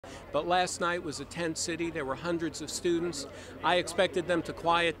But last night was a tent city. There were hundreds of students. I expected them to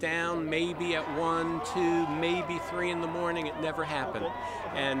quiet down, maybe at 1, 2, maybe 3 in the morning. It never happened.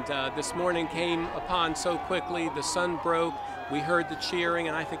 And this morning came upon so quickly. The sun broke. We heard the cheering,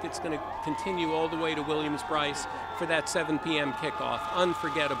 and I think it's going to continue all the way to Williams-Brice for that 7 p.m. kickoff.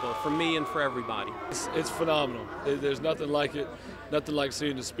 Unforgettable for me and for everybody. It's phenomenal. There's nothing like it. Nothing like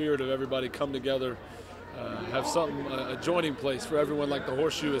seeing the spirit of everybody come together, have something, a joining place for everyone like the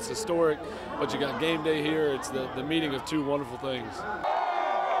Horseshoe. It's historic, but you got game day here. It's the meeting of two wonderful things.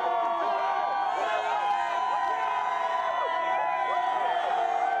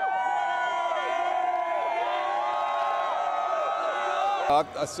 I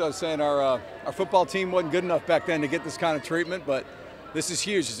was saying our football team wasn't good enough back then to get this kind of treatment, but this is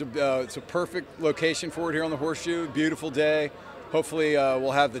huge. It's a perfect location for it here on the Horseshoe. Beautiful day. Hopefully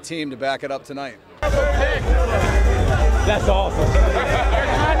we'll have the team to back it up tonight. That's awesome.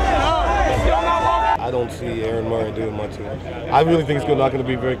 I don't see Aaron Murray doing much of it. I really think it's not going to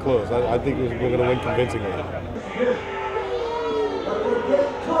be very close. I think we're going to win convincingly.